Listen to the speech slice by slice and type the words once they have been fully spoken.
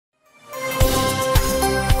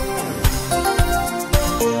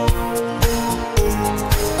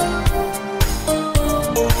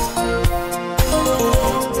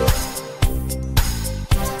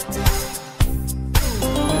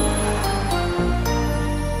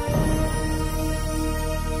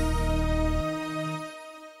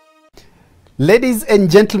Ladies and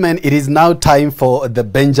gentlemen, it is now time for the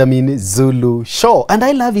Benjamin Zulu Show. And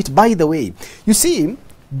I love it, by the way. You see,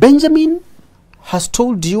 Benjamin has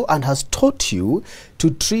told you and has taught you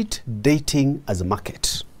to treat dating as a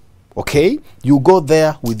market. Okay? You go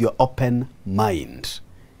there with your open mind.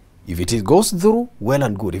 If it goes through, well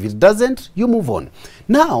and good. If it doesn't, you move on.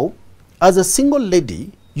 Now, as a single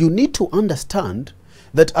lady, you need to understand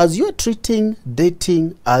that as you're treating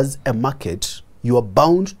dating as a market, you are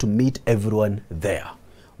bound to meet everyone there,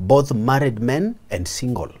 both married men and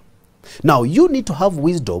single. Now, you need to have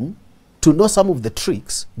wisdom to know some of the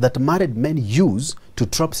tricks that married men use to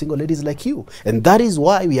trap single ladies like you. And that is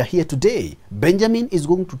why we are here today. Benjamin is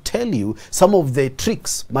going to tell you some of the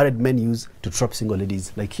tricks married men use to trap single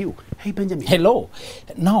ladies like you. Hey, Benjamin. Hello.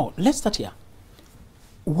 Now, let's start here.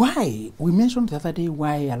 Why? We mentioned the other day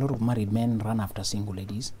why a lot of married men run after single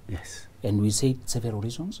ladies. Yes. And we said several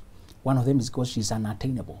reasons. One of them is because she's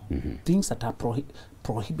unattainable. Things that are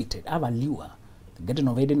prohibited have a lure. The Garden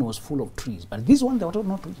of Eden was full of trees, but this one they want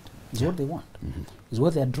not to eat. It's what they want. It's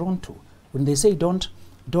what they are drawn to. When they say don't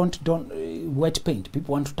wet paint,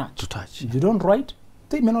 people want to touch. If you don't write,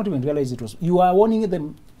 they may not even realize it was. You are warning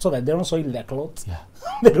them so that they don't soil their clothes. Yeah.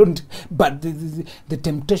 They don't. But the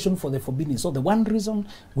temptation for the forbidden. So the one reason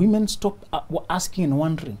women stop asking and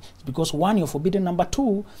wondering is because one, you're forbidden. Number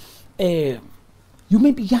two, you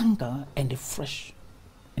may be younger and fresh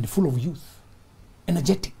and full of youth,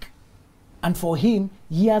 energetic. And for him,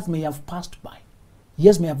 years may have passed by.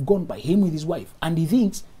 Years may have gone by, him with his wife. And he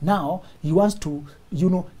thinks now he wants to,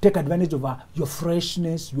 take advantage of your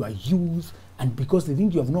freshness, your youth. And because they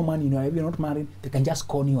think you have no money, you're not married, they can just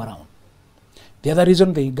con you around. The other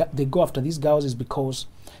reason they go after these girls is because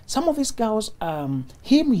some of these girls,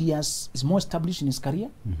 he is more established in his career.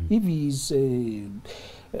 If he's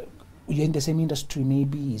you're in the same industry,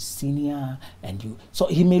 maybe he's senior, and so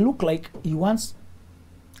he may look like he wants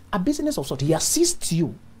a business of sort. He assists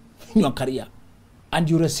you in your career, and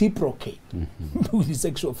you reciprocate with the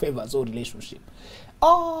sexual favors or relationship.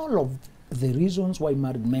 All of the reasons why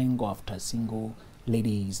married men go after single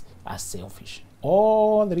ladies are selfish.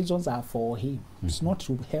 All the reasons are for him. It's not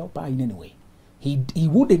to help her in any way. He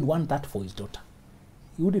wouldn't want that for his daughter.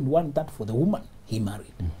 He wouldn't want that for the woman he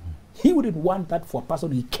married. He wouldn't want that for a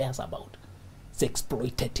person he cares about. It's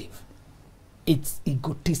exploitative. It's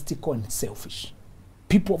egotistical and selfish.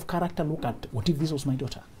 People of character look at, what if this was my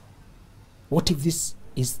daughter? What if this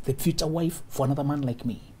is the future wife for another man like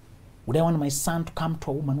me? Would I want my son to come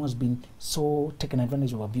to a woman who has been so taken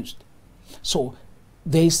advantage of, abused? So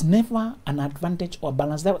there is never an advantage or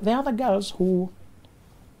balance. There are other girls who,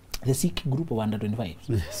 the sick group of under 25s.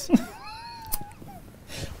 Yes.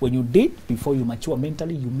 When you date before you mature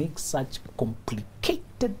mentally, you make such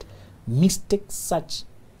complicated mistakes,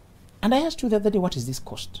 and I asked you the other day, what is this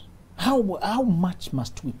cost? How much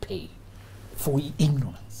must we pay for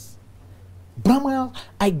ignorance? Bramwell,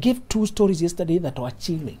 I gave 2 stories yesterday that were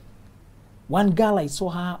chilling. One girl, I saw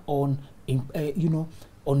her on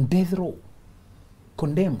death row,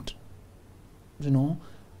 condemned,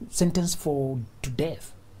 sentenced to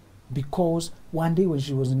death. Because one day when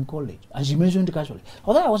she was in college, and she mentioned it casually,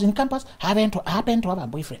 although I was in campus, I happened to have a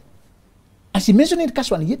boyfriend. And she mentioned it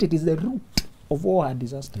casually, yet it is the root of all her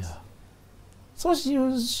disasters. Yeah. So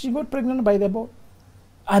she got pregnant by the boy.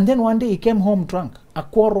 And then one day he came home drunk. A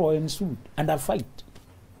quarrel ensued and a fight.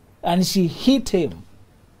 And she hit him,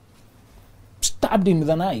 stabbed him with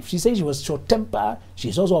a knife. She said she was short-tempered.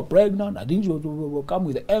 She's also pregnant. I think she will come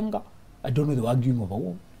with anger. I don't know, they were arguing over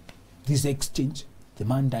what. This exchange. The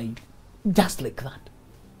man died just like that.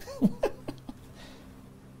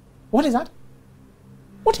 What is that?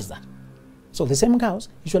 What is that? So the same girls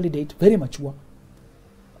usually date very mature.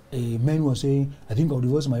 A man was saying, I think I'll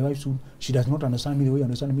divorce my wife soon. She does not understand me the way you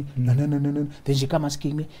understand me. No. Then she comes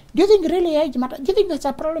asking me, do you think really age matters? Do you think there's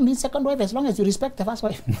a problem in second wife as long as you respect the first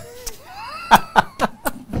wife?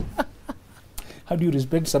 How do you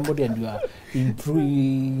respect somebody and you are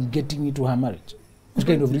getting into her marriage? What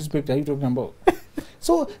kind of respect are you talking about?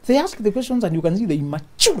 So they ask the questions and you can see the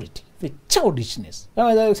immaturity, the childishness.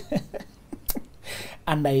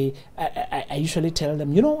 And I usually tell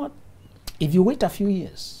them, you know what? If you wait a few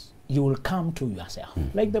years, you will come to yourself.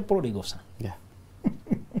 Like the prodigal son. Yeah.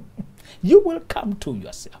 You will come to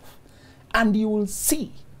yourself. And you will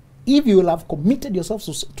see, if you will have committed yourself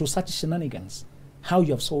to such shenanigans, how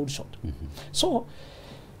you have sold short. So,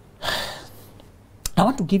 I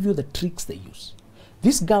want to give you the tricks they use.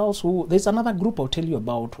 These girls there's another group I'll tell you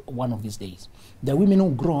about one of these days. They're women who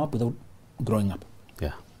grow up without growing up.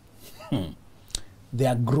 Yeah. They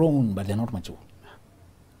are grown, but they're not mature.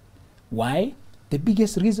 Why? The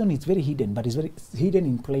biggest reason is very hidden, but it's very hidden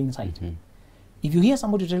in plain sight. If you hear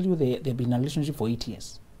somebody tell you they've been in a relationship for 8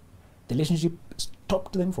 years, the relationship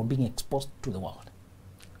stopped them from being exposed to the world,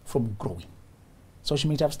 from growing. So she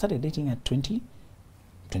might have started dating at 20,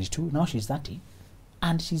 22, now she's 30,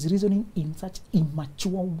 and she's reasoning in such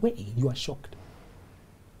immature way. You are shocked.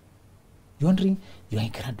 You're wondering, you're a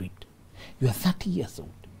graduate, you are 30 years old.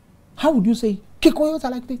 How would you say, Kikoyos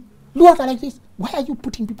are like this, Luas are like this? Why are you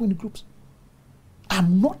putting people in groups?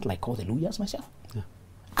 I'm not like all the Luyas myself. Yeah.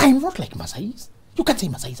 I'm not like Masais. You can't say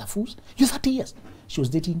Masais are fools. You're 30 years. She was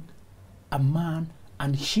dating a man,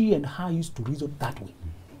 and she and her used to reason that way.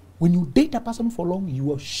 When you date a person for long,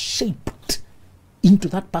 you are shaped into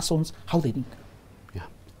that person's how they think. Yeah.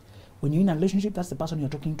 When you're in a relationship, that's the person you're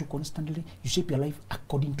talking to constantly. You shape your life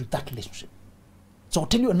according to that relationship. So I'll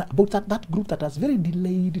tell you about that group that has very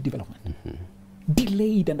delayed development.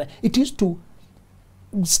 Delayed, and it used to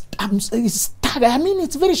stagger. I mean,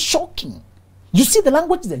 it's very shocking. You see the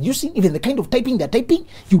language they're using, even the kind of typing they're typing,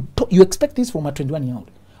 you expect this from a 21-year-old.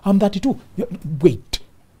 I'm 32. Wait.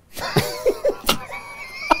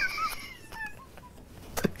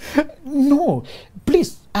 No,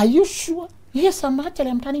 please, are you sure? Yes, I'm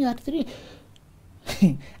turning at 3.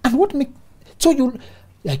 And what make so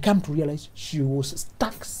I come to realize she was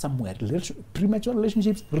stuck somewhere. Premature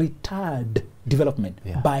relationships retard development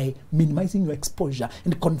by minimizing your exposure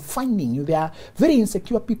and confining you. They are very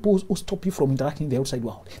insecure people who stop you from interacting with the outside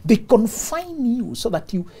world. They confine you so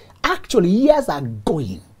that you actually, years are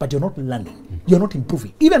going, but you're not learning. You're not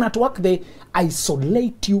improving. Even at work, they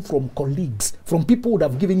isolate you from colleagues, from people who would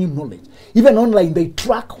have given you knowledge. Even online, they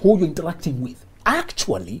track who you're interacting with.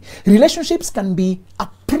 Actually, relationships can be a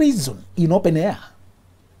prison in open air.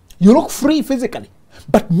 You look free physically,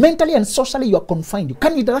 but mentally and socially you are confined. You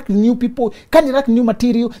can't interact with new people, can't interact with new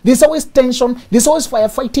material. There's always tension, there's always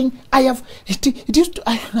firefighting. It used to,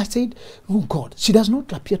 I said, oh God, she does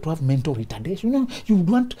not appear to have mental retardation. You know, you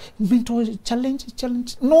want mental challenge.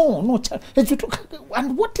 No,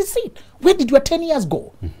 and what is it? Where did your 10 years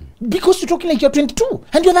go? Because you're talking like you're 22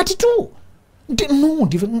 and you're 32. No,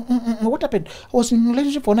 what happened? I was in a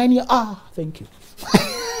relationship for 9 years. Ah, thank you.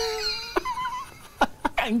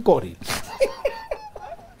 I got it.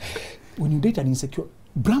 When you date an insecure,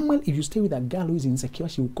 Bramwell, if you stay with a girl who is insecure,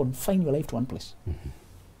 she will confine your life to one place.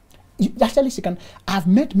 Actually, she can. I've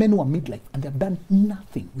met men who are midlife and they have done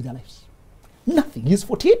nothing with their lives. Nothing. He's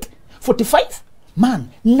 48, 45.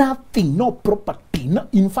 Man, nothing, no property. No,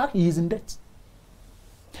 in fact, he is in debt.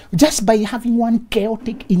 Just by having one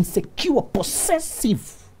chaotic, insecure,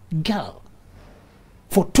 possessive girl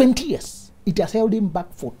for 20 years, it has held him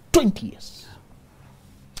back for 20 years.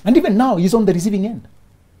 And even now, he's on the receiving end.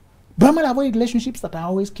 Brahman, avoid relationships that are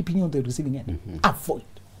always keeping you on the receiving end. Avoid.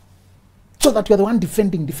 So that you're the one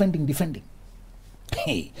defending.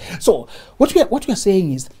 Hey. So what we are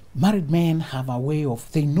saying is, married men have a way of,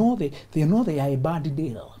 they know they are a bad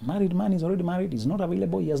deal. Married man is already married, he's not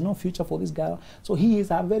available, he has no future for this girl. So he is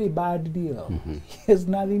a very bad deal. He has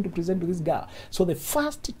nothing to present to this girl. So the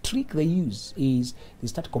first trick they use is they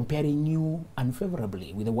start comparing you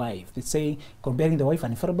unfavorably with the wife. They say, comparing the wife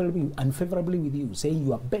unfavorably with you, saying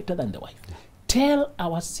you are better than the wife. Tell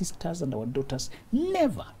our sisters and our daughters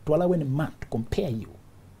never to allow any man to compare you,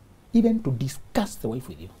 even to discuss the wife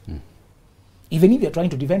with you. Even if you're trying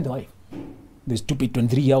to defend the wife, the stupid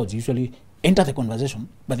 23-year-olds usually enter the conversation,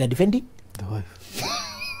 but they're defending the wife.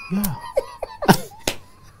 Yeah.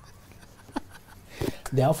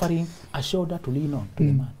 They're offering a shoulder to lean on to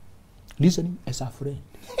the man, listening as a friend.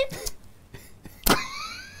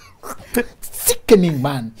 Sickening,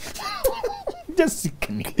 man. Just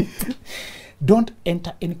sickening. Don't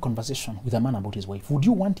enter any conversation with a man about his wife. Would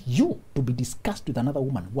you want you to be discussed with another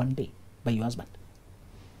woman one day by your husband?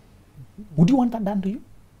 Would you want that done to you?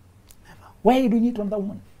 Never. Why are you doing it to another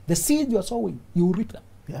woman? The seeds you are sowing, you will reap them.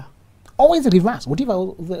 Yeah. Always reverse. What if the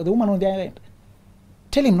woman on the other end?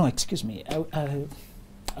 Tell him, no, excuse me, I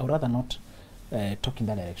would rather not talk in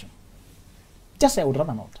that direction. Just say, I would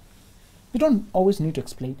rather not. You don't always need to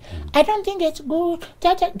explain. I don't think it's good.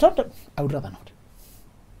 I would rather not.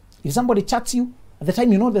 If somebody chats you, at the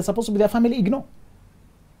time you know they're supposed to be their family, ignore.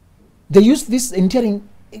 They use this endearing,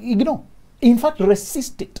 ignore. In fact,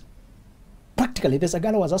 resist it. Practically, there's a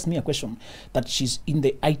girl who has asked me a question that she's in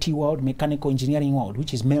the IT world, mechanical engineering world,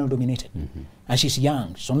 which is male-dominated. And she's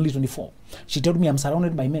young, she's only 24. She told me, I'm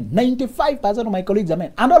surrounded by men. 95% of my colleagues are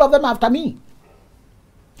men, and all of them after me.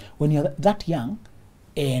 When you're that young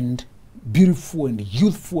and beautiful and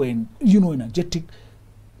youthful and, energetic,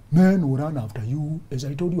 men will run after you. As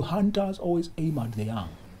I told you, hunters always aim at the young.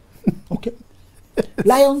 Okay?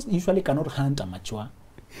 Lions usually cannot hunt a mature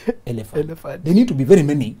elephant. They need to be very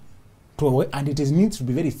many and it needs to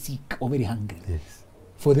be very sick or very hungry Yes.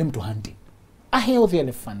 for them to hunt it. A healthy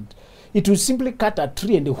elephant, it will simply cut a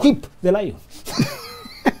tree and whip the lion.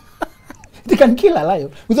 They can kill a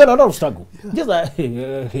lion without a lot of struggle. Just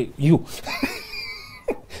you.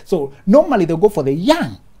 So normally they'll go for the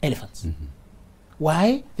young elephants.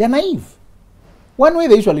 Why? They're naive. One way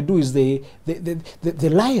they usually do is the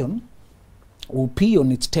lion will pee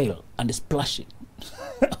on its tail and splash it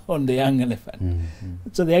on the young elephant.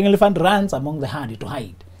 So the young elephant runs among the herd to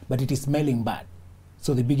hide, but it is smelling bad.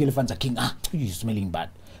 So the big elephants are king. You're smelling bad.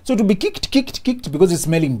 So to be kicked because it's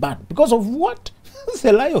smelling bad. Because of what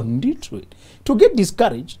the lion did to it. To get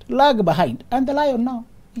discouraged, lag behind, and the lion now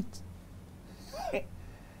eats.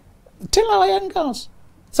 Tell our young girls,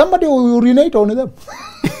 somebody will urinate on them.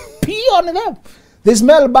 Pee on them. They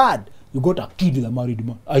smell bad. You got a kid with a married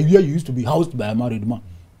man. I hear you used to be housed by a married man.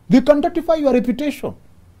 They can dirtify your reputation.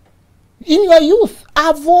 In your youth,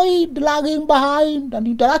 avoid lagging behind and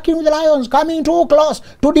interacting with the lions, coming too close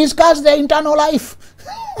to discuss their internal life.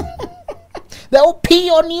 They will pee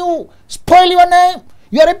on you, spoil your name,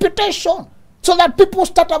 your reputation, so that people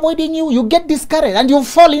start avoiding you. You get discouraged and you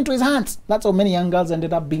fall into his hands. That's how many young girls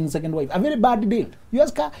ended up being second wife. A very bad deal. You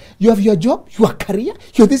ask her, you have your job, your career,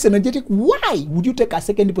 you're this energetic. Why would you take a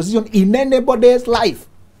second position in anybody's life?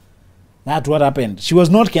 That's what happened. She was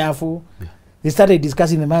not careful. Yeah. They started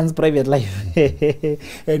discussing the man's private life.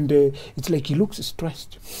 And it's like he looks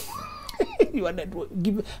stressed. You want to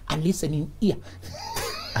give a listening ear.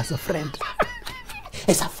 As a friend.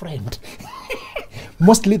 As a friend.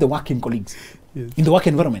 Mostly the working colleagues. Yes. In the work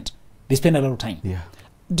environment, they spend a lot of time. Yeah.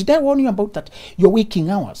 Did I warn you about that? Your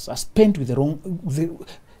waking hours are spent with the wrong...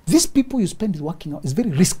 these people you spend with working hours is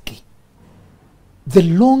very risky. The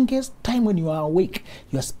longest time when you are awake,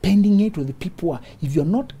 you are spending it with the people who are... If you're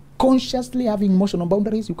not consciously having emotional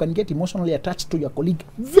boundaries, you can get emotionally attached to your colleague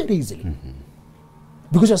very easily.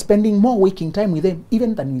 Because you're spending more waking time with them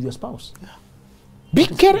even than with your spouse. Yeah.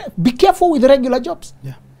 Be careful with regular jobs.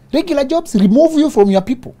 Yeah. Regular jobs remove you from your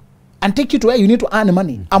people and take you to where you need to earn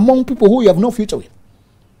money among people who you have no future with.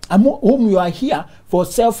 Among whom you are here for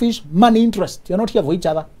selfish money interest. You're not here for each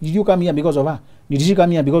other. Did you come here because of her? Did she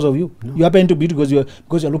come here because of you? No. You happen to be because you're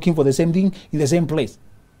looking for the same thing in the same place.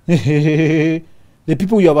 The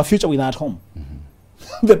people you have a future with at home.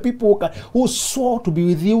 The people who swore to be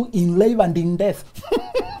with you in life and in death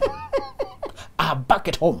are back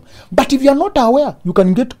at home. But if you are not aware, you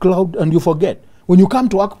can get clouded and you forget. When you come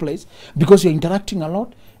to workplace, because you're interacting a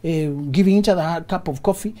lot, giving each other a cup of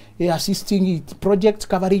coffee, assisting in projects,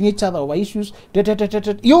 covering each other over issues,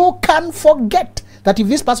 you can forget that if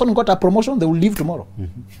this person got a promotion, they will leave tomorrow.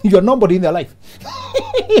 You're nobody in their life.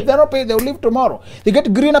 If they're not paid, they will leave tomorrow. They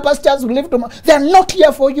get greener pastures, will leave tomorrow. They're not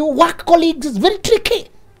here for you. Work colleagues is very tricky.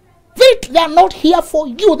 They are not here for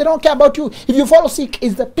you. They don't care about you. If you fall sick,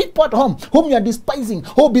 it's the people at home whom you are despising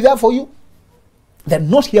who will be there for you. They're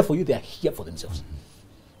not here for you. They are here for themselves.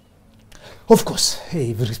 Of course,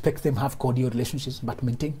 if you respect them, have cordial relationships, but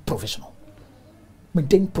maintain professional.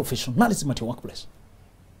 Maintain professionalism at your workplace.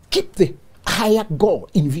 Keep the higher goal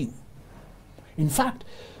in view. In fact,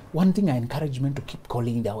 one thing I encourage men to keep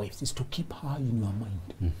calling their wives is to keep her in your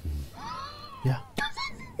mind. Yeah.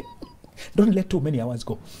 Don't let too many hours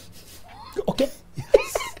go. Okay?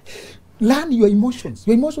 Yes. Learn your emotions.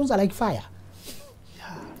 Your emotions are like fire.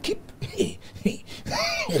 Yeah. Keep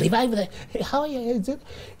revive the how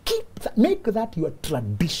make that your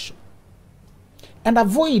tradition. And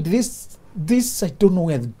avoid this I don't know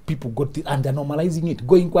where people got this, and they're normalizing it,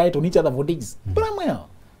 going quiet on each other for days. Never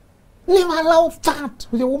allow that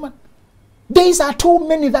with a woman. Days are too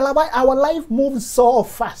many. Our life moves so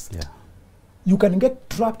fast. Yeah. You can get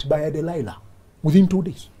trapped by a Delilah within 2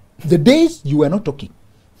 days. The days you are not talking.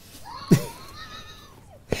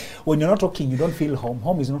 When you're not talking, you don't feel home.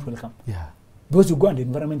 Home is not welcome. Yeah. Because you go and the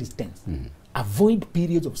environment is tense. Avoid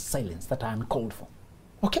periods of silence that are uncalled for.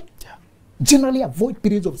 Okay? Yeah. Generally avoid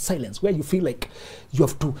periods of silence where you feel like you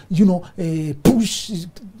have to, push.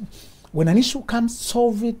 When an issue comes,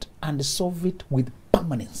 solve it and solve it with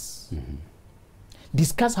permanence.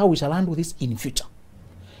 Discuss how we shall handle this in future.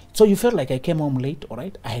 So you felt like I came home late, all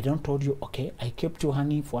right? I had not told you, okay. I kept you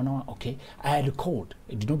hanging for an hour, okay. I had called.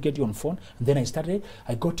 I did not get you on phone. And then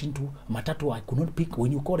I got into Matatu. I could not pick.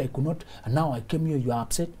 When you called, I could not. And now I came here, you are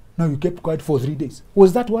upset. Now you kept quiet for 3 days.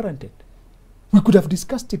 Was that warranted? We could have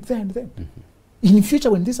discussed it there and then. In the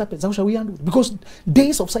future, when this happens, how shall we handle it? Because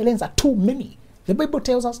days of silence are too many. The Bible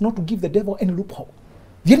tells us not to give the devil any loophole.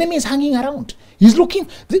 The enemy is hanging around. He's looking.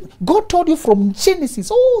 God told you from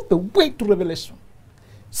Genesis all the way to Revelation.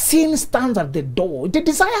 Sin stands at the door. It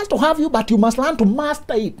desires to have you, but you must learn to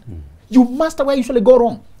master it. You master where you usually go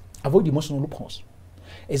wrong. Avoid emotional loopholes.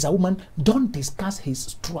 As a woman, don't discuss his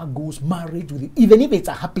struggles, marriage with you. Even if it's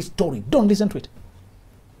a happy story, don't listen to it.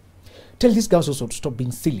 Tell these girls also to stop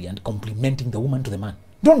being silly and complimenting the woman to the man.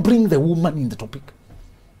 Don't bring the woman in the topic.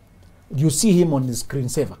 You see him on the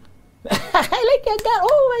screensaver. I like your girl.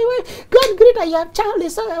 Oh, my God, great, your child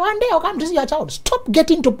is one day I'll come to see your child. Stop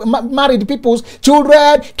getting to married people's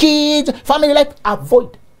children, kids, family life.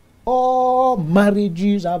 Avoid. All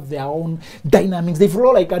marriages have their own dynamics. They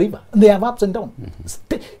flow like a river. They have ups and downs.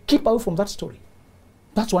 Keep away from that story.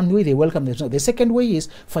 That's one way they welcome themselves. The second way is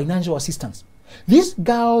financial assistance. These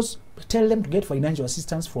girls tell them to get financial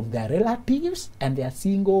assistance from their relatives and their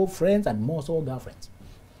single friends and most all girlfriends.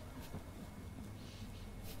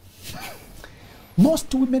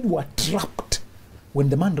 Most women were trapped when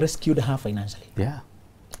the man rescued her financially. Yeah.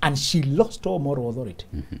 And she lost all moral authority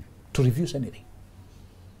to refuse anything.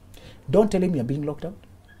 Don't tell him you're being locked out.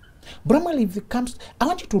 Brahma, if it comes, I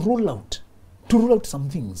want you to rule out some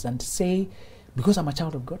things and say, because I'm a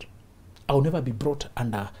child of God, I will never be brought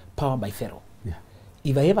under power by Pharaoh. Yeah.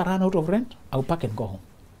 If I ever run out of rent, I'll pack and go home.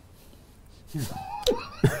 Yeah.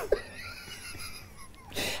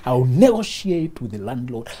 I'll negotiate with the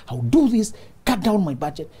landlord. I'll do this, cut down my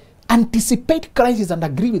budget, anticipate crisis and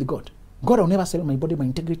agree with God. God, I'll never sell my body, my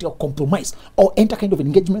integrity, or compromise, or enter kind of an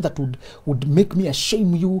engagement that would make me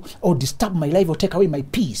shame you, or disturb my life, or take away my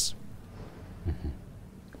peace.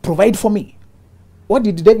 Provide for me. What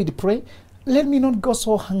did David pray? Let me not go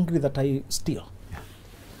so hungry that I steal. Yeah.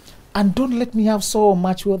 And don't let me have so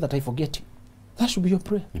much wealth that I forget you. That should be your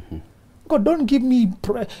prayer. God, don't give me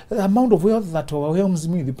the amount of wealth that overwhelms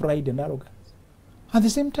me with pride and arrogance. At the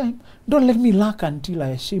same time, don't let me lack until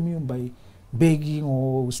I shame you by begging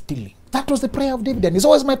or stealing. That was the prayer of David, and it's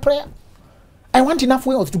always my prayer. I want enough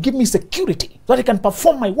wealth to give me security so that I can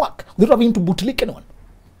perform my work without having to bootlick anyone.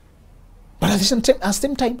 But at the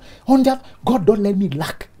same time, on that, God, don't let me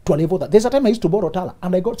lack to a level that. There's a time I used to borrow Tala,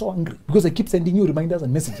 and I got so angry because I keep sending you reminders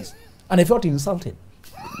and messages, and I felt insulted.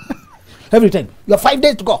 Every time, you have 5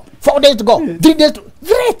 days to go, 4 days to go, 3 days to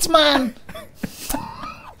great, man.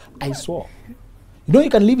 I swore. You know you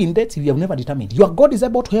can live in debt if you have never determined. Your God is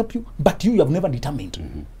able to help you, but you have never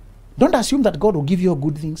determined. Don't assume that God will give you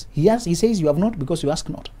good things. He says you have not because you ask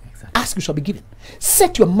not. Exactly. Ask, you shall be given.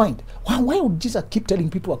 Set your mind. Why would Jesus keep telling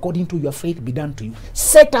people according to your faith be done to you?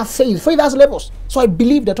 Set a faith. Faith has levels. So I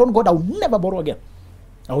believe that on God I will never borrow again.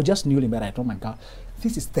 I was just newly married. I told my God,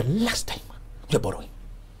 this is the last time you're borrowing.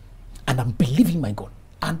 And I'm believing my God.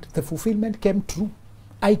 And the fulfillment came true.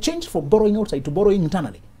 I changed from borrowing outside to borrowing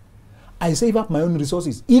internally. I save up my own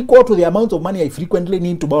resources equal to the amount of money I frequently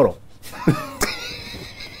need to borrow.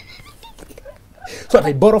 So that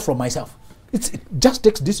I borrow from myself. It just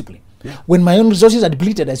takes discipline. Yeah. When my own resources are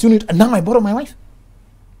depleted, I assume it, and now I borrow my wife.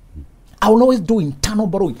 I will always do internal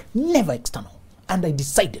borrowing, never external. And I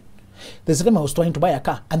decided. There's a time I was trying to buy a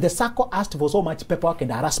car, and the SACCO asked for so much paperwork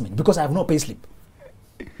and harassment because I have no pay slip.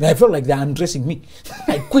 And I felt like they're undressing me.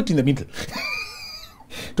 I quit in the middle.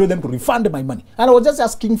 Told them to refund my money. And I was just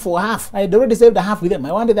asking for half. I had already saved a half with them.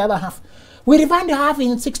 I wanted the other half. We refund the half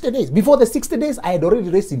in 60 days. Before the 60 days, I had already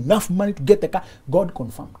raised enough money to get the car. God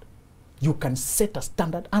confirmed. You can set a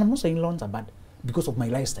standard. And I'm not saying loans are bad because of my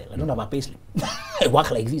lifestyle. I don't have a payslip. I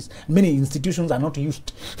work like this. Many institutions are not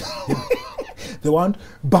used. They want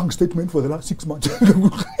bank statement for the last 6 months.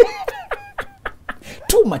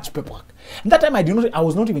 Too much paperwork. And that time I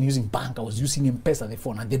was not even using bank. I was using M-Pesa, the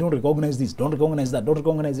phone, and they don't recognize this, don't recognize that, don't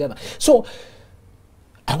recognize the other. So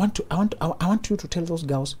I want you to tell those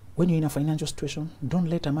girls, when you're in a financial situation, don't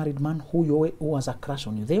let a married man who has a crush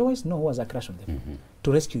on you. They always know who has a crush on them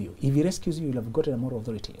to rescue you. If he rescues you, you'll have gotten a moral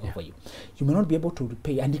authority over you. You may not be able to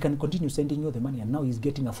repay, and he can continue sending you the money, and now he's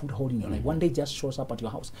getting a foothold in your life. One day he just shows up at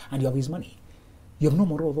your house, and you have his money. You have no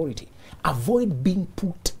moral authority. Avoid being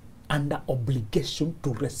put under obligation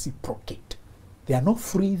to reciprocate. There are no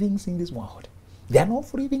free things in this world. There are no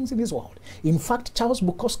free things in this world. In fact, Charles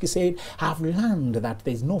Bukowski said, I've learned that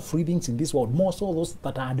there's no free things in this world, more so those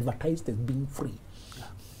that are advertised as being free.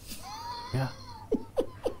 Yeah.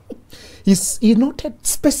 He noted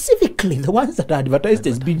specifically the ones that are advertised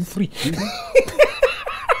as being free.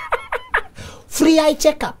 Free eye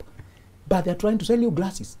checkup. But they're trying to sell you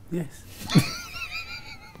glasses. Yes.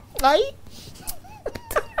 Aye?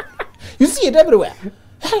 You see it everywhere.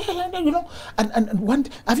 You know, and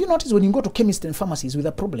have you noticed when you go to chemists and pharmacies with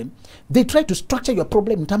a problem, they try to structure your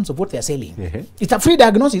problem in terms of what they're selling. It's a free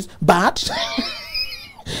diagnosis, but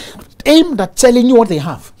aimed at telling you what they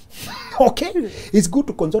have. Okay? It's good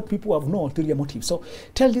to consult people who have no ulterior motive. So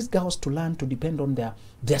tell these girls to learn to depend on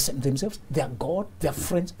themselves, their God, their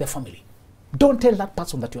friends, their family. Don't tell that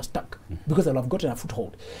person that you are stuck because they'll have gotten a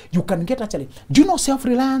foothold. You can get actually. Do you know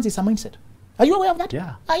self-reliance is a mindset? Are you aware of that?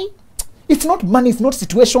 Yeah. It's not money, it's not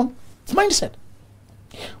situation, it's mindset.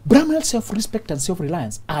 Brahman self-respect and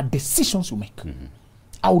self-reliance are decisions you make.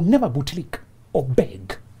 I will never bootlick or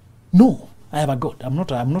beg. No, I have a God. I'm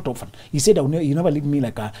not orphan. He said, you never leave me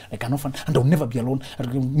like an orphan, and I'll never be alone.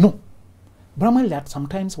 No. Brahman that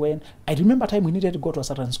sometimes when I remember a time we needed to go to a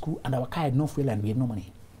certain school and our car had no fuel and we had no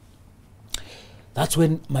money. That's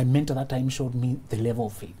when my mentor that time showed me the level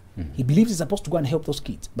of faith. He believes he's supposed to go and help those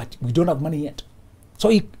kids, but we don't have money yet. So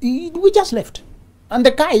we just left. And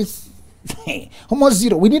the car is almost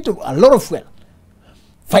zero. We need a lot of fuel.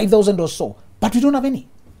 5,000 or so. But we don't have any.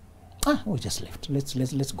 We just left.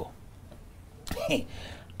 Let's go.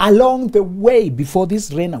 Along the way, before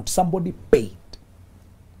this ran out, somebody paid.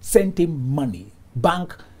 Sent him money.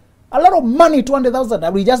 Bank. A lot of money, 200,000.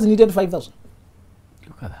 And we just needed 5,000.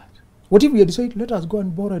 Look at that. What if we decide, let us go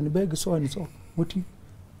and borrow and beg so and so? Do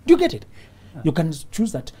you get it? Yeah. You can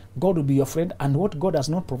choose that God will be your friend, and what God has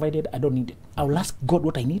not provided, I don't need it. I will ask God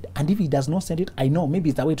what I need, and if He does not send it, I know maybe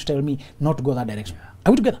it's a way to tell me not to go that direction. Yeah.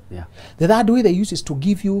 Are we together? Yeah. The third way they use is to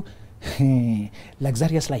give you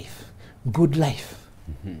luxurious life, good life,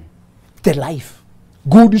 the life,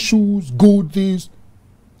 good shoes, good this.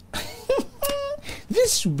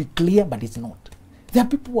 This should be clear, but it's not. There are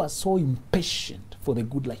people who are so impatient for the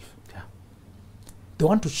good life. They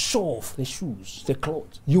want to show off the shoes, the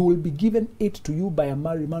clothes. You will be given it to you by a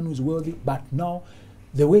married man who is wealthy, but now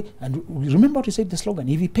the way, and remember what he said, the slogan,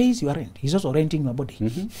 if he pays your rent, he's also renting your body.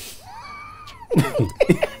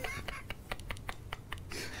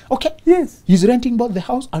 Okay? Yes. He's renting both the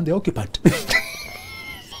house and the occupant.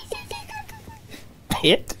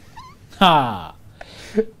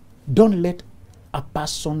 Don't let a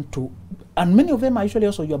person to, and many of them are usually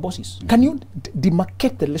also your bosses. Can you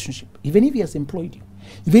demarcate the relationship? Even if he has employed you,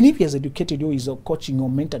 even if he has educated you, he's coaching or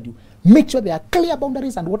mentored you, make sure there are clear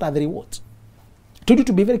boundaries and what are the rewards. I told you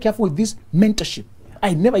to be very careful with this mentorship.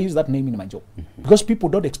 I never use that name in my job because people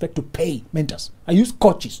don't expect to pay mentors. I use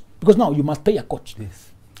coaches because now you must pay a coach.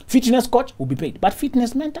 Yes. Fitness coach will be paid, but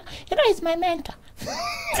fitness mentor, he's my mentor.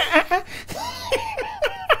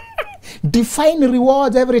 Define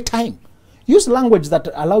rewards every time. Use language that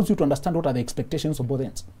allows you to understand what are the expectations of both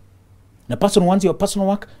ends. The person wants your personal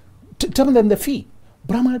work, tell them the fee.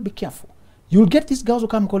 Brahma, be careful. You'll get these girls who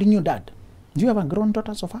come calling you dad. Do you have a grown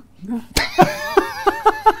daughter so far? No.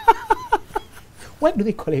 Why do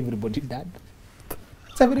they call everybody dad?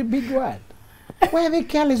 It's a very big word. Why are they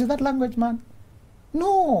careless with that language, man?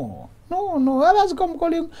 No. Others come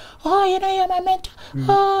calling, you're my mentor.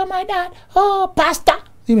 Oh, my dad. Oh, pastor.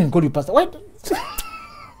 They even call you pastor. Why?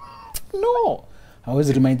 No. I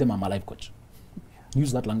always remind them I'm a life coach.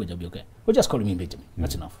 Use that language, I'll be okay. Or just call me Benjamin.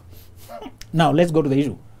 That's enough. Now, let's go to the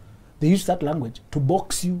issue. They use that language to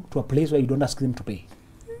box you to a place where you don't ask them to pay.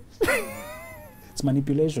 It's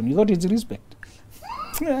manipulation. You thought it's respect.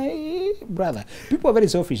 Brother, people are very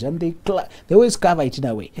selfish and they always cover it in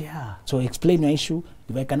a way. Yeah. So explain your issue.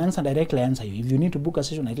 If I can answer directly, I answer you. If you need to book a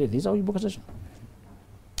session, I tell you, this is how you book a session.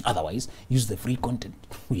 Otherwise, use the free content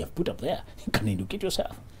we have put up there. You can educate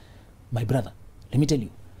yourself. My brother, let me tell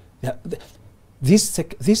you, this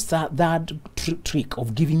trick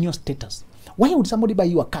of giving you status. Why would somebody buy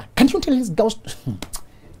you a car? Can't you tell these girls,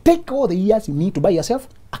 take all the years you need to buy yourself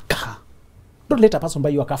a car. Don't let a person buy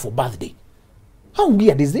you a car for birthday. How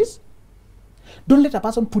weird is this? Don't let a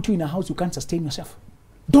person put you in a house you can't sustain yourself.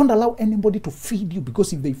 Don't allow anybody to feed you,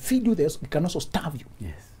 because if they feed you, they can also starve you.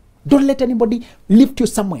 Yes. Don't let anybody lift you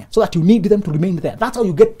somewhere so that you need them to remain there. That's how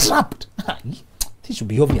you get trapped. This should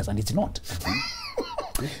be obvious, and it's not.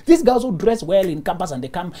 These girls who dress well in campus and they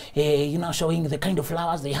come, showing the kind of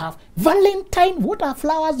flowers they have. Valentine, what are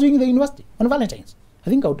flowers doing in the university on Valentine's? I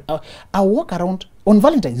think I'll walk around on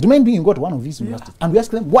Valentine's. Remind me you go to one of these universities and we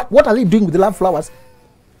ask them, what are they doing with the love flowers?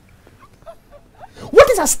 What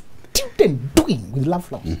is a student doing with love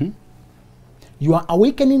flowers? You are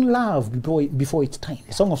awakening love before its time.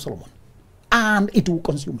 The Song of Solomon. And it will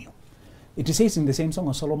consume you. It says in the same Song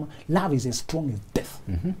of Solomon, love is as strong as death.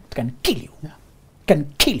 It can kill you. Yeah.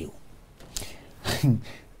 Can kill you.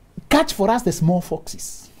 Catch for us the small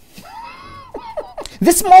foxes.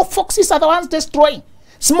 The small foxes are the ones destroying.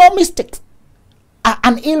 Small mistakes are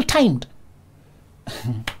ill-timed.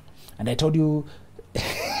 And I told you,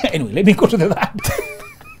 anyway, let me go to the that.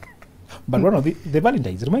 But one of the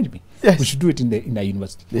Valentines, remind me, yes, we should do it in the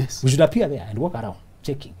university. Yes. We should appear there and walk around,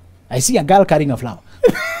 checking. I see a girl carrying a flower.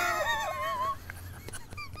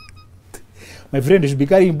 My friend, you should be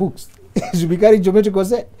carrying books. You should be carrying geometrical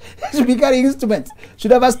set. You should be carrying instruments. You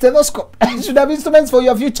should have a stethoscope. You should have instruments for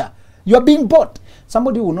your future. You are being bought.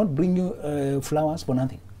 Somebody will not bring you flowers for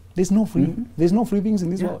nothing. There's no free. There's no free things in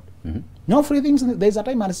this world. No free things. There's a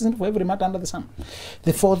time and a season for every matter under the sun.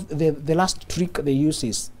 The last trick they use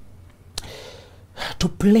is to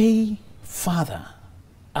play father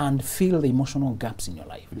and fill the emotional gaps in your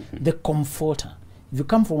life. The comforter. If you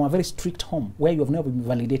come from a very strict home where you have never been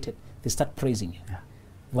validated, they start praising you,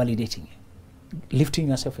 validating you, lifting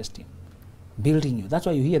your self-esteem, building you. That's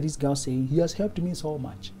why you hear these girls say, he has helped me so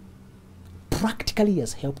much. Practically he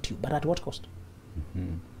has helped you, but at what cost?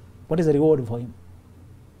 What is the reward for him?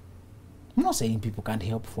 I'm not saying people can't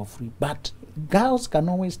help for free, but girls can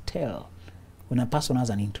always tell when a person has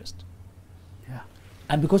an interest.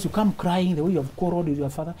 And because you come crying, the way you have quarreled with your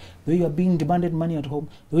father, the way you are being demanded money at home,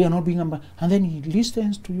 the way you are not being, and then he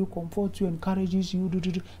listens to you, comforts you, encourages you,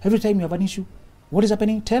 every time you have an issue. What is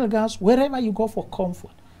happening? Tell girls, wherever you go for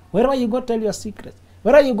comfort, wherever you go tell your secrets,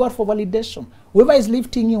 wherever you go for validation, whoever is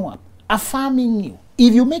lifting you up, affirming you,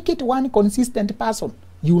 if you make it one consistent person,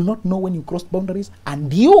 you will not know when you crossed boundaries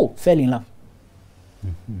and you fell in love.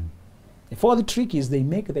 The fourth trick is they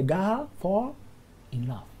make the girl fall in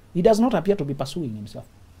love. He does not appear to be pursuing himself.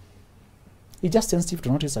 He's just sensitive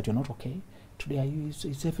to notice that you're not okay. Today,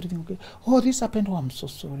 is everything okay? Oh, this happened. Oh, I'm so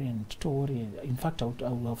sorry. And don't worry. In fact,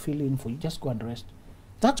 I'll fill in for you. Just go and rest.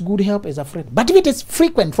 That's good help as a friend. But if it is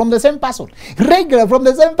frequent from the same person, regular from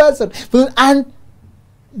the same person, and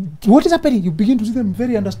what is happening? You begin to see them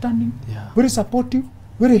very understanding, very supportive,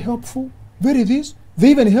 very helpful, very this. They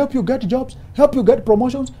even help you get jobs, help you get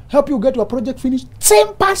promotions, help you get your project finished.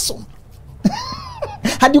 Same person.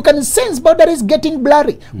 And you can sense boundaries getting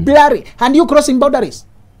blurry, and you crossing boundaries.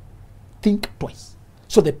 Think twice.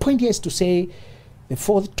 So the point here is to say, the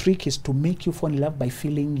fourth trick is to make you fall in love by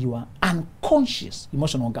filling your unconscious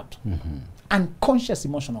emotional gaps. Unconscious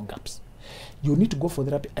emotional gaps. You need to go for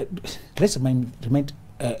therapy. Let's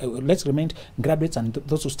remind graduates and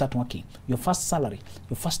those who start working. Your first salary,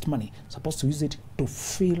 your first money, supposed to use it to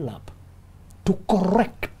fill up, to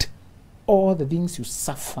correct all the things you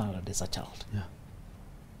suffered as a child.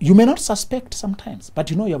 You may not suspect sometimes, but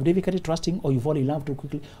you know you have difficulty trusting, or you fall in love too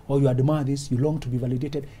quickly, or you admire this, you long to be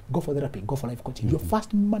validated. Go for therapy, go for life coaching. Your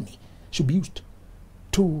first money should be used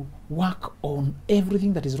to work on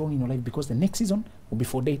everything that is wrong in your life, because the next season will be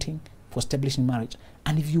for dating, for establishing marriage.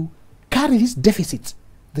 And if you carry these deficits,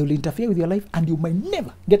 they will interfere with your life, and you might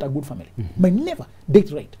never get a good family, might never date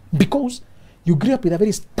right, because you grew up with a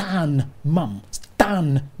very stern mom,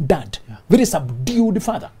 stern dad, very subdued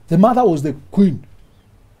father. The mother was the queen,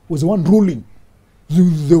 was the one ruling,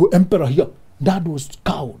 the emperor here. Dad was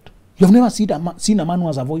cowed. You have never seen a man who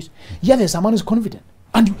has a voice. Yeah, there's a man who's confident.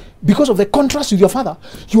 And because of the contrast with your father,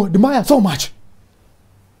 you admire so much.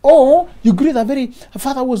 Or you grew that a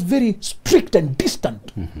father was very strict and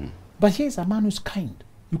distant. But here's a man who's kind.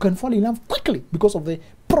 You can fall in love quickly because of the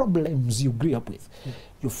problems you grew up with.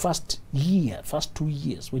 Your first 2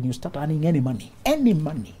 years, when you start earning any money,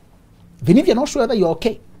 even if you're not sure that you're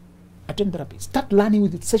okay, attend therapy. Start learning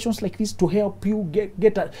with sessions like this to help you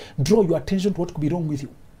draw your attention to what could be wrong with you.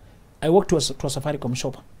 I walked to a Safaricom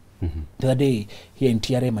shop the other day here in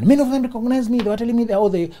TRM, and many of them recognized me. They were telling me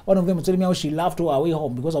one of them was telling me how she laughed her way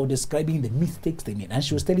home because I was describing the mistakes they made. And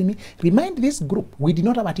she was telling me, remind this group, we did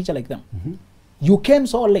not have a teacher like them. You came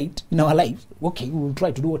so late in our lives. Okay, we will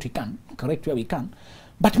try to do what we can, correct where we can.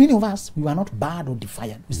 But many of us, we were not bad or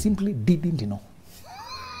defiant. We simply didn't know.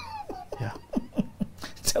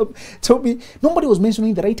 Tell me, nobody was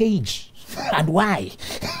mentioning the right age and why.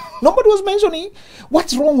 Nobody was mentioning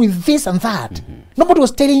what's wrong with this and that. Nobody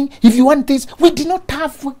was telling, if you want this, we did not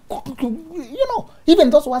have, even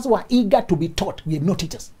those of us who are eager to be taught, we had no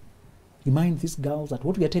teachers. Remind these girls that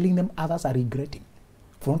what we are telling them, others are regretting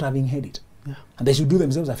for not having heard it. And they should do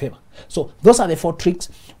themselves a favor. So those are the 4 tricks.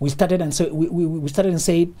 We started and said we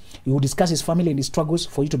will discuss his family and his struggles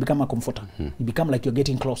for you to become a comforter. You become like you're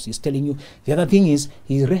getting close. He's telling you. The other thing is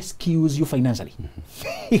he rescues you financially.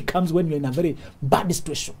 He comes when you're in a very bad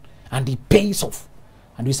situation and he pays off.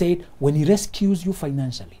 And we said when he rescues you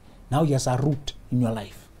financially, now he has a root in your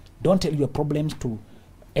life. Don't tell your problems to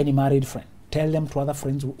any married friend. Tell them to other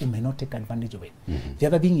friends who may not take advantage of it. The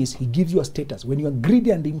other thing is he gives you a status. When you are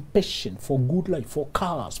greedy and impatient for good life, for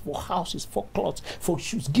cars, for houses, for clothes, for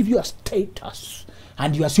shoes, give you a status.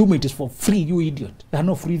 And you assume it is for free, you idiot. There are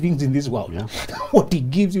no free things in this world. What he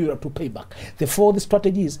gives you, you have to pay back. The 4th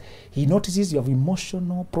strategy is he notices you have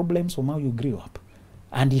emotional problems from how you grew up.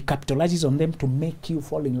 And he capitalizes on them to make you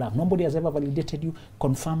fall in love. Nobody has ever validated you,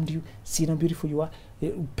 confirmed you, seen how beautiful you are,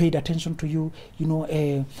 paid attention to you,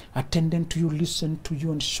 attended to you, listened to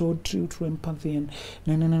you, and showed you true empathy. And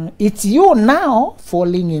no. It's you now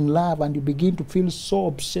falling in love, and you begin to feel so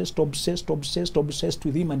obsessed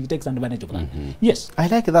with him, and he takes advantage of that. Yes. I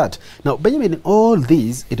like that. Now, Benjamin, in all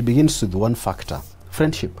these, it begins with one factor,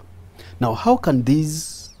 friendship. Now, how can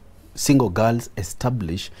these single girls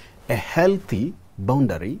establish a healthy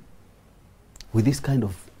boundary with this kind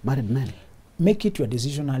of married men? Make it your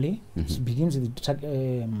decision early. It begins with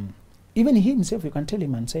even he himself. You can tell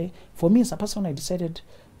him and say, for me as a person, I decided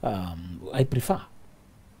I prefer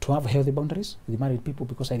to have healthy boundaries with married people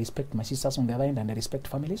because I respect my sisters on the other end and I respect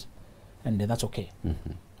families, and that's okay.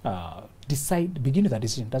 Begin with that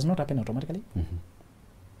decision. Does not happen automatically.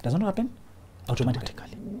 Does not happen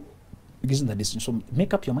automatically. Begin with that decision. So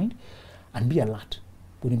make up your mind and be alert.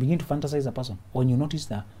 When you begin to fantasize a person, when you notice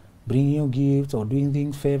that bringing you gifts or doing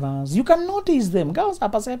things, favors, you can notice them. Girls are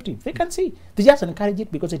perceptive. They can see. They just encourage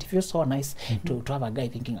it because it feels so nice to have a guy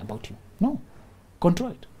thinking about you. No.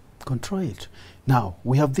 Control it. Control it. Now,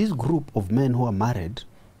 we have this group of men who are married,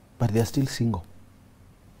 but they are still single.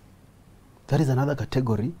 That is another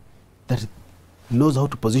category that knows how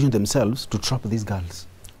to position themselves to trap these girls.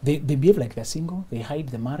 They behave like they're single. They hide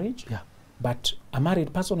the marriage. Yeah. But a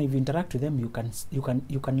married person, if you interact with them, you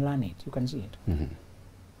can learn it. You can see it.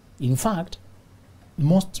 In fact,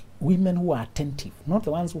 most women who are attentive, not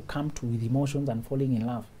the ones who come to with emotions and falling in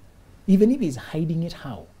love, even if he's hiding it,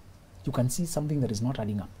 how you can see something that is not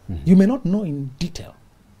adding up. You may not know in detail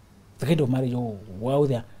the kind of marriage,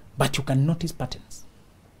 but you can notice patterns.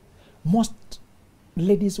 Most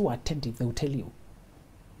ladies who are attentive, they will tell you,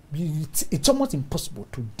 it's almost impossible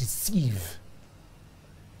to deceive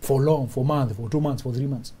for long, for months, for 2 months, for 3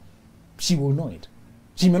 months. She will know it.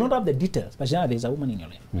 She may not have the details, but there's a woman in your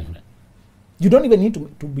life. You don't even need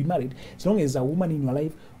to be married. As long as there's a woman in your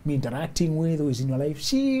life, interacting with, who is in your life,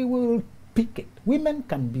 she will pick it. Women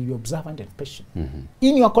can be observant and patient.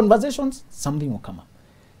 In your conversations, something will come up.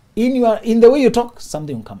 In the way you talk,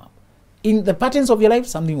 something will come up. In the patterns of your life,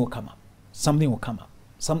 something will come up. Something will come up.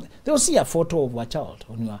 They will see a photo of a child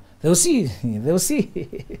on your. They will see. They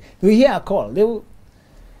will hear a call.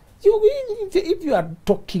 If you are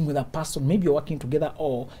talking with a person, maybe you're working together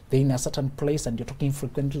or they're in a certain place and you're talking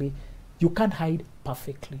frequently, you can't hide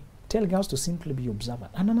perfectly. Tell girls to simply be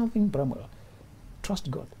observant. And another thing, Bramwell,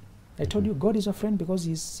 trust God. I told you, God is a friend because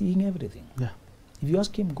he's seeing everything. Yeah. If you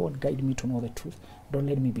ask him, God, guide me to know the truth. Don't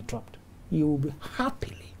let me be trapped. He will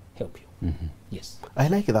happily help you. Yes. I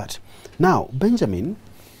like that. Now, Benjamin,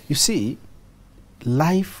 you see,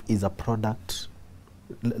 life is a product.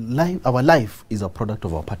 Our life is a product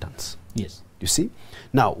of our patterns. Yes. You see?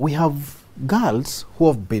 Now, we have girls who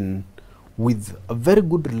have been with a very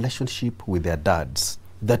good relationship with their dads,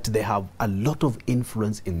 that they have a lot of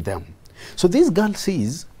influence in them. So this girl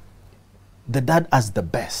sees the dad as the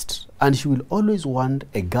best, and she will always want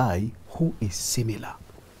a guy who is similar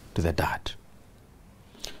to the dad.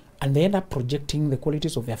 And they end up projecting the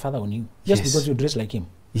qualities of their father on you, just because you dress like him.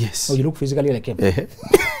 Yes. Or you look physically like him.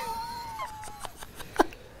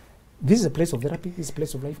 This is a place of therapy. This is a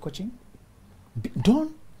place of life coaching.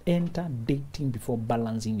 Don't enter dating before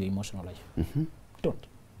balancing your emotional life. Don't.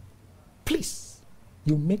 Please.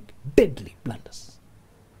 You make deadly blunders.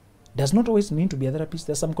 Does not always mean to be a therapist.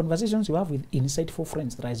 There's some conversations you have with insightful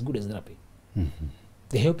friends that are as good as therapy.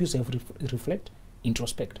 They help you self-reflect,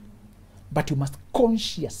 introspect. But you must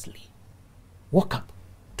consciously walk up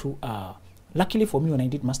to... luckily for me, when I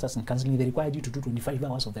did masters in counseling, they required you to do 25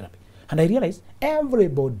 hours of therapy. And I realized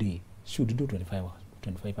everybody should do 25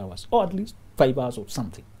 hours, or at least 5 hours or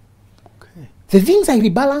something. Okay. The things I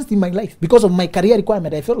rebalanced in my life, because of my career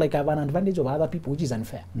requirement, I felt like I have an advantage over other people, which is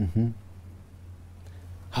unfair.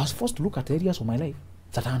 I was forced to look at areas of my life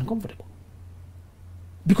that are uncomfortable.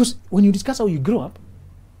 Because when you discuss how you grew up,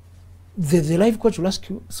 the life coach will ask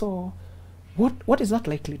you, so what is that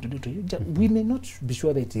likely to do to you? We may not be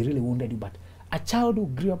sure that it really wounded you, but a child who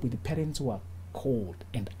grew up with parents who are cold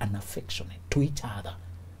and unaffectionate to each other,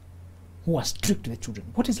 who are strict to the children,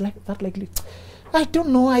 what is that likely? I don't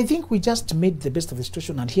know. I think we just made the best of the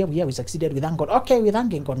situation, and here we succeeded with God. Okay, with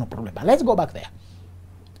God, no problem. But let's go back there.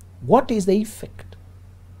 What is the effect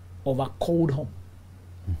of a cold home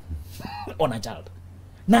on a child?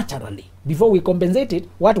 Naturally, before we compensate it,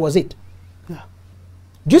 what was it? Yeah.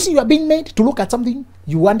 Do you see you are being made to look at something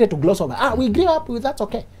you wanted to gloss over? We grew up with that's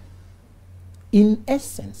okay. In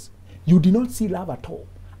essence, you did not see love at all,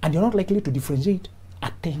 and you're not likely to differentiate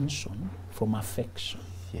attention from affection.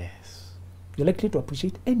 Yes. You're likely to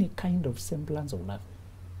appreciate any kind of semblance of love.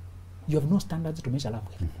 you have no standards to measure love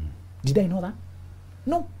with. Did I know that?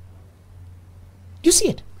 No. You see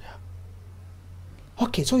it? Yeah.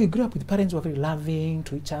 Okay, so you grew up with parents who were very loving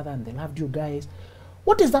to each other and they loved you guys.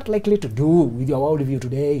 What is that likely to do with your worldview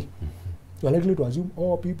today? You are likely to assume,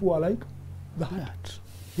 oh, people are like that.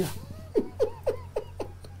 Yeah.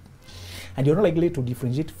 And you're not likely to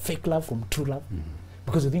differentiate fake love from true love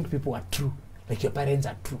because you think people are true, like your parents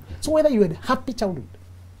are true. So whether you had a happy childhood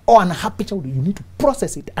or unhappy childhood, you need to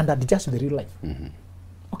process it and adjust to the real life.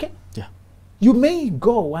 Okay? Yeah. You may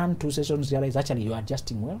go 1-2 sessions, realize actually you are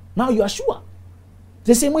adjusting well. Now you are sure.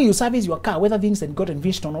 The same way you service your car, whether things had gotten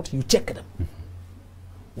finished or not, you check them.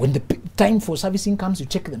 When the time for servicing comes, you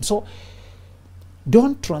check them. So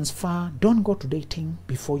don't transfer, don't go to dating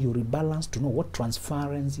before you rebalance to know what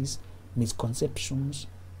transferences, misconceptions,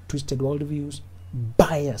 twisted worldviews,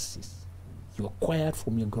 biases you acquired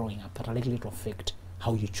from your growing up that are likely to affect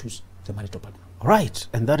how you choose the marital partner. Right,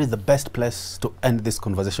 and that is the best place to end this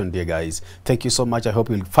conversation, dear guys. Thank you so much. I hope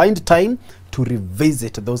you'll find time to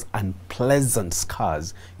revisit those unpleasant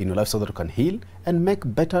scars in your life so that you can heal and make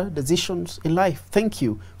better decisions in life. Thank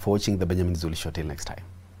you for watching the Benjamin Zulu Show. Till next time.